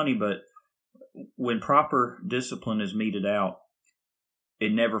it's funny, but when proper discipline is meted out,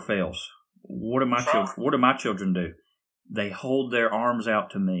 it never fails. What do my children do? They hold their arms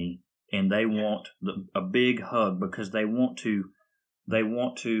out to me, and they want a big hug because they want to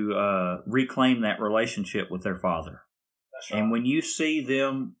reclaim that relationship with their father. That's right. And when you see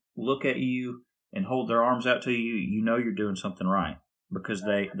them look at you and hold their arms out to you, you know you're doing something right because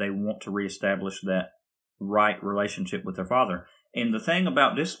they want to reestablish that right relationship with their father. And the thing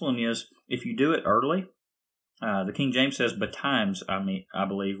about discipline is, if you do it early, the King James says betimes, I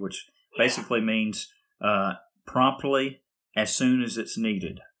believe, which basically means promptly as soon as it's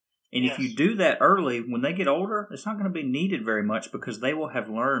needed. And if you do that early, when they get older, it's not going to be needed very much because they will have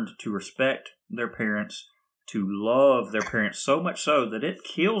learned to respect their parents, to love their parents so much so that it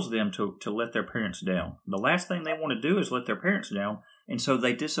kills them to let their parents down. The last thing they want to do is let their parents down, and so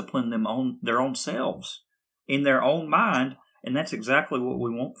they discipline them on their own selves, in their own mind, and that's exactly what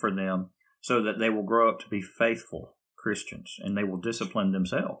we want for them so that they will grow up to be faithful Christians, and they will discipline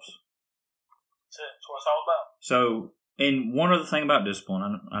themselves. That's what it's all about. So, and one other thing about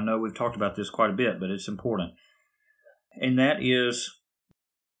discipline, I know we've talked about this quite a bit, but it's important, and that is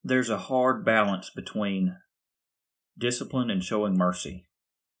there's a hard balance between discipline and showing mercy,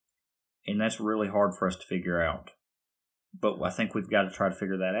 and that's really hard for us to figure out. But I think we've got to try to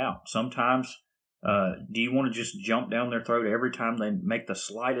figure that out. Sometimes, do you want to just jump down their throat every time they make the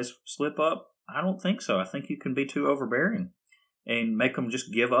slightest slip up? I don't think so. I think you can be too overbearing and make them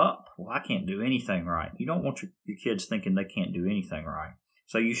just give up. Well, I can't do anything right. You don't want your kids thinking they can't do anything right.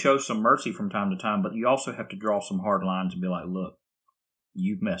 So you show some mercy from time to time, but you also have to draw some hard lines and be like, look,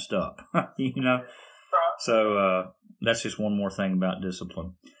 you've messed up, So that's just one more thing about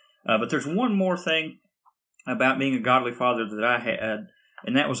discipline. But there's one more thing about being a godly father that I had,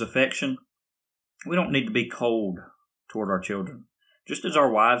 and that was affection. We don't need to be cold toward our children. Just as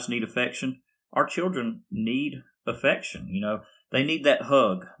our wives need affection, our children need affection. They need that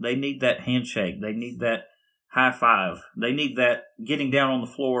hug. They need that handshake. They need that high five. They need that getting down on the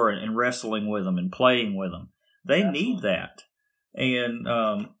floor and wrestling with them and playing with them. They need that. And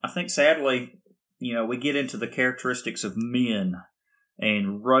I think sadly, we get into the characteristics of men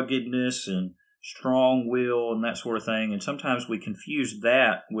and ruggedness and strong will and that sort of thing. And sometimes we confuse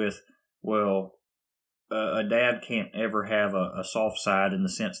that with, a dad can't ever have a soft side in the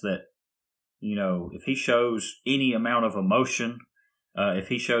sense that, if he shows any amount of emotion, if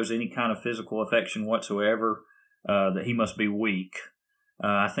he shows any kind of physical affection whatsoever, that he must be weak.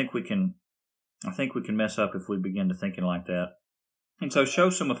 I think we can mess up if we begin to thinking like that. And so show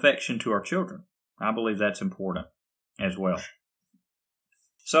some affection to our children. I believe that's important as well.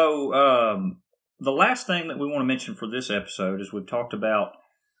 So the last thing that we want to mention for this episode is we've talked about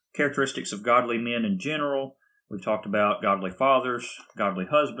characteristics of godly men in general. We've talked about godly fathers, godly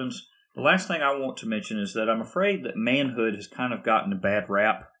husbands. The last thing I want to mention is that I'm afraid that manhood has kind of gotten a bad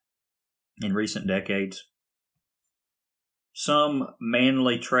rap in recent decades. Some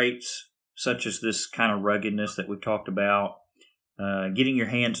manly traits, such as this kind of ruggedness that we've talked about, getting your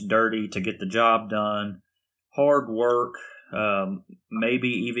hands dirty to get the job done, hard work, maybe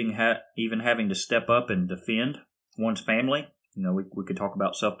even having to step up and defend one's family. We could talk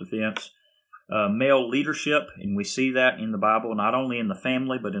about self-defense. Male leadership, and we see that in the Bible, not only in the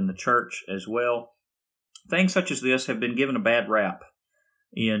family, but in the church as well. Things such as this have been given a bad rap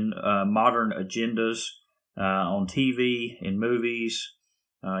in modern agendas, on TV, in movies,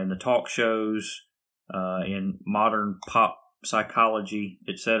 in the talk shows, in modern pop psychology,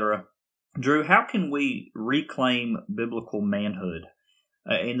 etc. Drew, how can we reclaim biblical manhood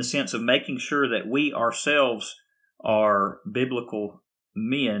in the sense of making sure that we ourselves are biblical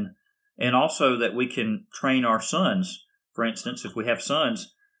men, and also that we can train our sons, for instance, if we have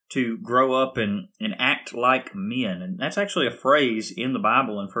sons, to grow up and act like men? And that's actually a phrase in the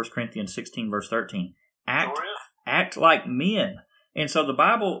Bible in 1 Corinthians 16, verse 13. Act like men. And so the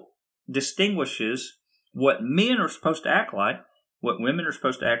Bible distinguishes what men are supposed to act like, what women are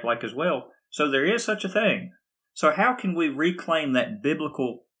supposed to act like as well. So there is such a thing. So how can we reclaim that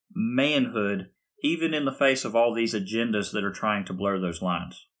biblical manhood, even in the face of all these agendas that are trying to blur those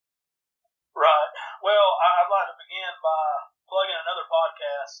lines? Right. Well, I'd like to begin by plugging another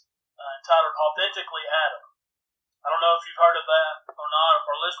podcast entitled Authentically Adam. I don't know if you've heard of that or not, if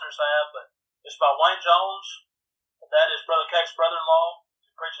our listeners have, but it's by Wayne Jones. That is Brother Cake's brother-in-law,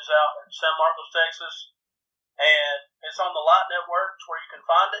 who preaches out in San Marcos, Texas. And it's on the Light Network, where you can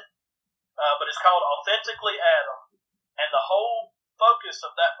find it. But it's called Authentically Adam. And the whole focus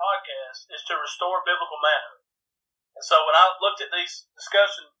of that podcast is to restore biblical manhood. And so when I looked at these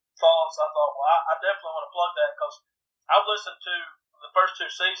discussion thoughts, I thought, well, I definitely want to plug that, because I've listened to the first 2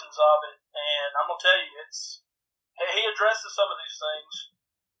 seasons of it, and I'm going to tell you, he addresses some of these things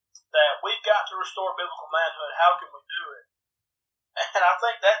that we've got to restore biblical manhood. How can we do it? And I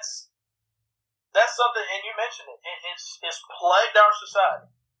think that's something, and you mentioned it, it's plagued our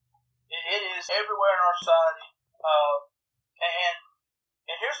society. It is everywhere in our society.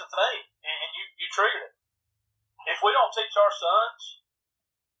 And here's the thing, and you triggered it. If we don't teach our sons,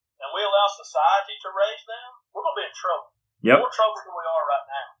 and we allow society to raise them, we're going to be in trouble. Yep. More trouble than we are right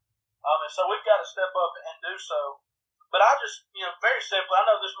now. And so we've got to step up and do so. But I just, very simply, I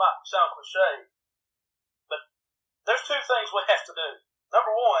know this might sound cliche, but there's 2 things we have to do. Number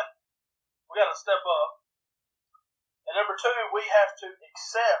 1, we got to step up. And number 2, we have to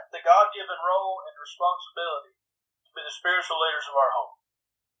accept the God-given role and responsibility to be the spiritual leaders of our home.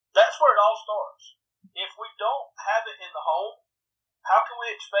 That's where it all starts. If we don't have it in the home, how can we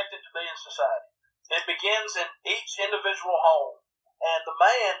expect it to be in society? It begins in each individual home. And the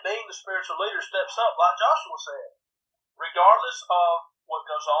man, being the spiritual leader, steps up, like Joshua said, regardless of what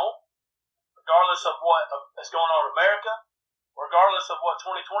goes on, regardless of what is going on in America, regardless of what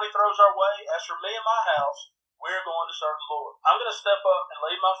 2020 throws our way. As for me and my house, we're going to serve the Lord. I'm going to step up and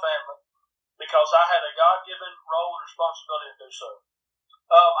lead my family because I have a God-given role and responsibility to do so.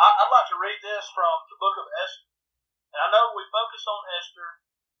 I'd like to read this from the book of Esther. And I know we focus on Esther.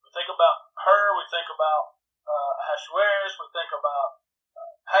 We think about her. We think about Ahasuerus. We think about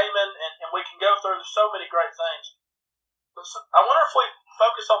Haman. And we can go through so many great things. But I wonder if we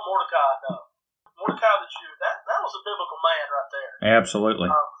focus on Mordecai enough. Mordecai the Jew, that was a biblical man right there.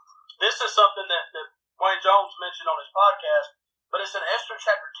 Absolutely. This is something that Wayne Jones mentioned on his podcast, but it's in Esther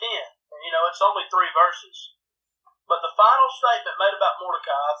chapter 10. And, it's only 3 verses. But the final statement made about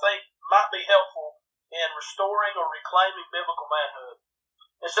Mordecai, I think, might be helpful in restoring or reclaiming biblical manhood.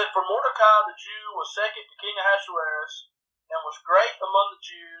 It said, "For Mordecai the Jew was second to King Ahasuerus, and was great among the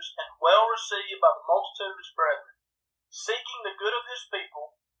Jews, and well received by the multitude of his brethren, seeking the good of his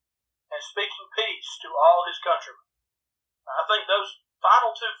people, and speaking peace to all his countrymen." I think those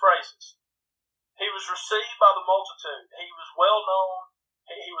final 2 phrases, he was received by the multitude, he was well known,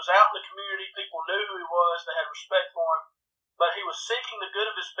 he was out in the community, people knew who he was, they had respect for him, but he was seeking the good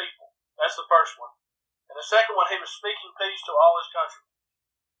of his people. That's the first one. And the second one, he was speaking peace to all his countrymen.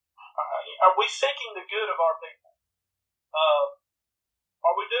 Are we seeking the good of our people?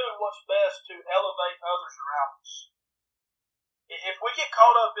 Are we doing what's best to elevate others around us? If we get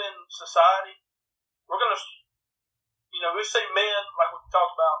caught up in society, we're going to, we see men, like we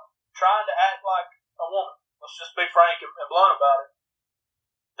talked about, trying to act like a woman. Let's just be frank and blunt about it.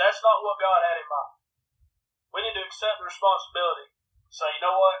 That's not what God had in mind. We need to accept the responsibility. Say, you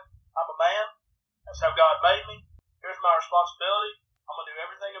know what? I'm a man. That's how God made me. Here's my responsibility. I'm going to do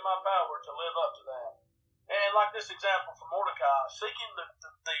everything in my power to live up to that. And like this example from Mordecai, seeking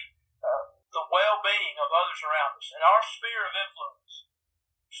the well-being of others around us and our sphere of influence,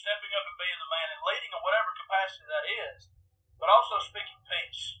 stepping up and being the man and leading in whatever capacity that is, but also speaking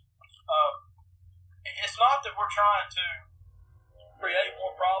peace. It's not that we're trying to create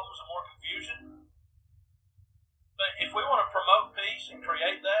more problems and more confusion, but if we want to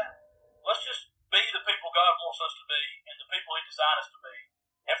designed us to be.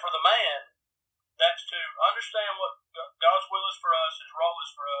 And for the man, that's to understand what God's will is for us, His role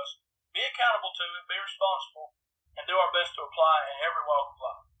is for us, be accountable to it, be responsible, and do our best to apply it in every walk of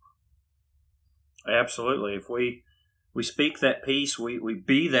life. Absolutely. If we speak that peace, we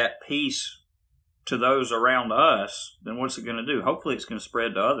be that peace to those around us, then what's it going to do? Hopefully it's going to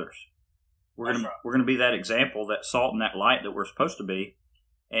spread to others. We're going to be that example, that salt and that light that we're supposed to be.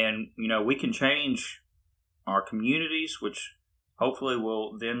 And, we can change our communities, which hopefully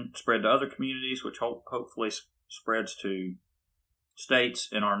will then spread to other communities, which hopefully spreads to states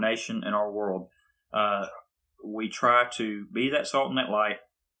in our nation and our world. We try to be that salt and that light,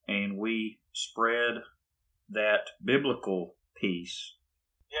 and we spread that biblical peace.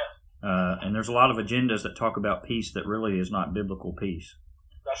 Yeah. And there's a lot of agendas that talk about peace that really is not biblical peace.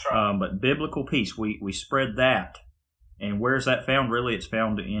 That's right. But biblical peace, we spread that. And where is that found? Really, it's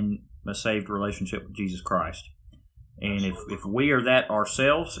found in a saved relationship with Jesus Christ. And if we are that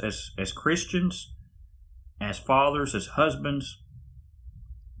ourselves as Christians, as fathers, as husbands,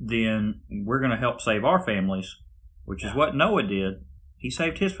 then we're going to help save our families, which is what Noah did. He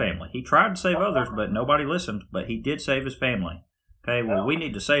saved his family. He tried to save others, but nobody listened. But he did save his family. Okay, well, we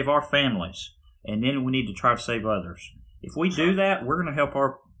need to save our families, and then we need to try to save others. If we do that, we're going to help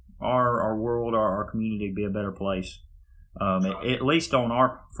our world, our community be a better place, at least on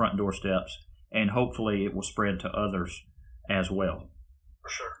our front doorsteps, and hopefully it will spread to others as well. For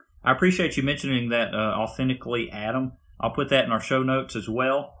sure. I appreciate you mentioning that Authentically Adam. I'll put that in our show notes as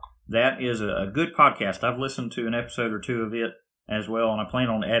well. That is a good podcast. I've listened to an episode or two of it as well, and I plan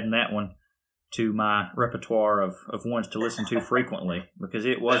on adding that one to my repertoire of ones to listen to frequently, because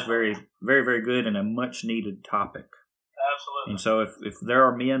it was very, very, very good and a much-needed topic. Absolutely. And so if there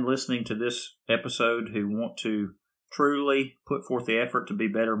are men listening to this episode who want to truly put forth the effort to be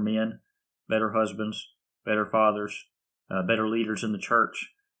better men, better husbands, better fathers, better leaders in the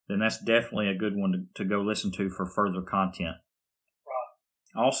church, then that's definitely a good one to go listen to for further content.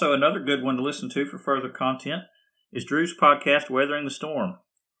 Right. Also, another good one to listen to for further content is Drew's podcast, Weathering the Storm.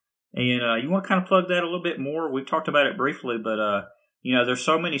 And you want to kind of plug that a little bit more? We've talked about it briefly, but there's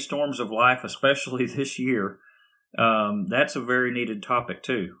so many storms of life, especially this year. That's a very needed topic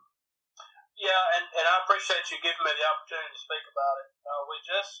too. Yeah, and I appreciate you giving me the opportunity to speak about it.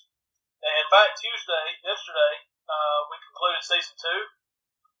 In fact, yesterday, we concluded season 2.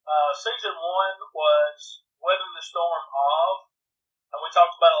 Season 1 was Weathering the Storm of, and we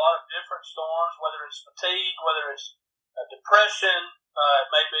talked about a lot of different storms, whether it's fatigue, whether it's depression, it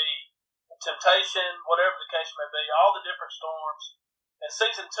may be temptation, whatever the case may be, all the different storms. In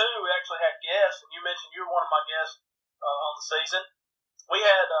season 2, we actually had guests, and you mentioned you were one of my guests on the season. We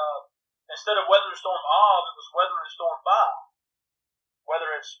had, instead of weathering the storm of, it was weathering the storm by.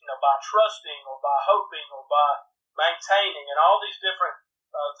 Whether it's by trusting or by hoping or by maintaining, and all these different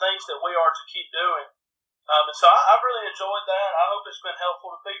things that we are to keep doing. And so I've really enjoyed that. I hope it's been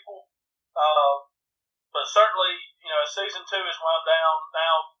helpful to people. But certainly, season 2 is wound down.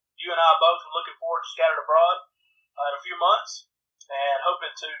 Now, you and I both are looking forward to Scattered Abroad in a few months, and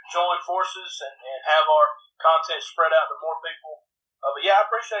hoping to join forces and have our content spread out to more people. But yeah, I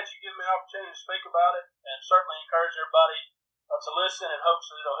appreciate you giving me an opportunity to speak about it, and certainly encourage everybody to listen, and hopes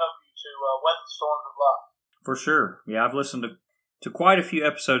that it'll help you to weather the storms of life. For sure. Yeah, I've listened to quite a few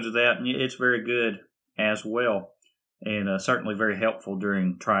episodes of that, and it's very good as well, and certainly very helpful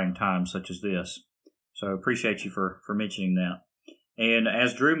during trying times such as this. So I appreciate you for mentioning that. And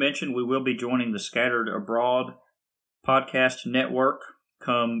as Drew mentioned, we will be joining the Scattered Abroad podcast network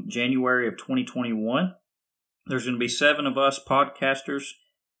come January of 2021. There's going to be 7 of us podcasters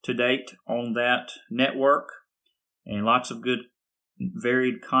to date on that network, and lots of good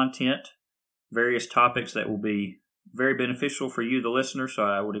varied content, various topics that will be very beneficial for you, the listener. So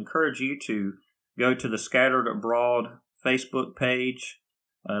I would encourage you to go to the Scattered Abroad Facebook page.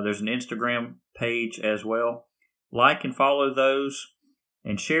 There's an Instagram page as well. Like and follow those,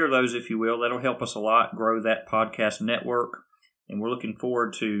 and share those if you will. That'll help us a lot grow that podcast network, and we're looking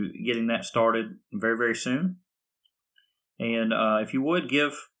forward to getting that started very, very soon. And if you would,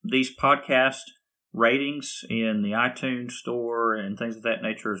 give these podcast ratings in the iTunes store and things of that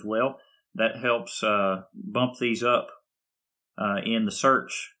nature as well. That helps bump these up in the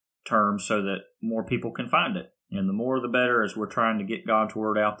search terms so that more people can find it. And the more the better, as we're trying to get God's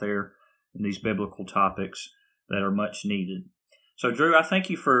Word out there in these biblical topics that are much needed. So, Drew, I thank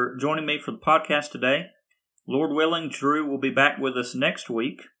you for joining me for the podcast today. Lord willing, Drew will be back with us next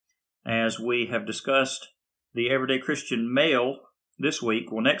week as we have discussed the Everyday Christian male this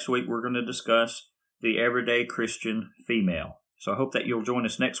week. Well, next week we're going to discuss the Everyday Christian female. So I hope that you'll join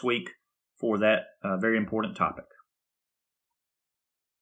us next week for that very important topic.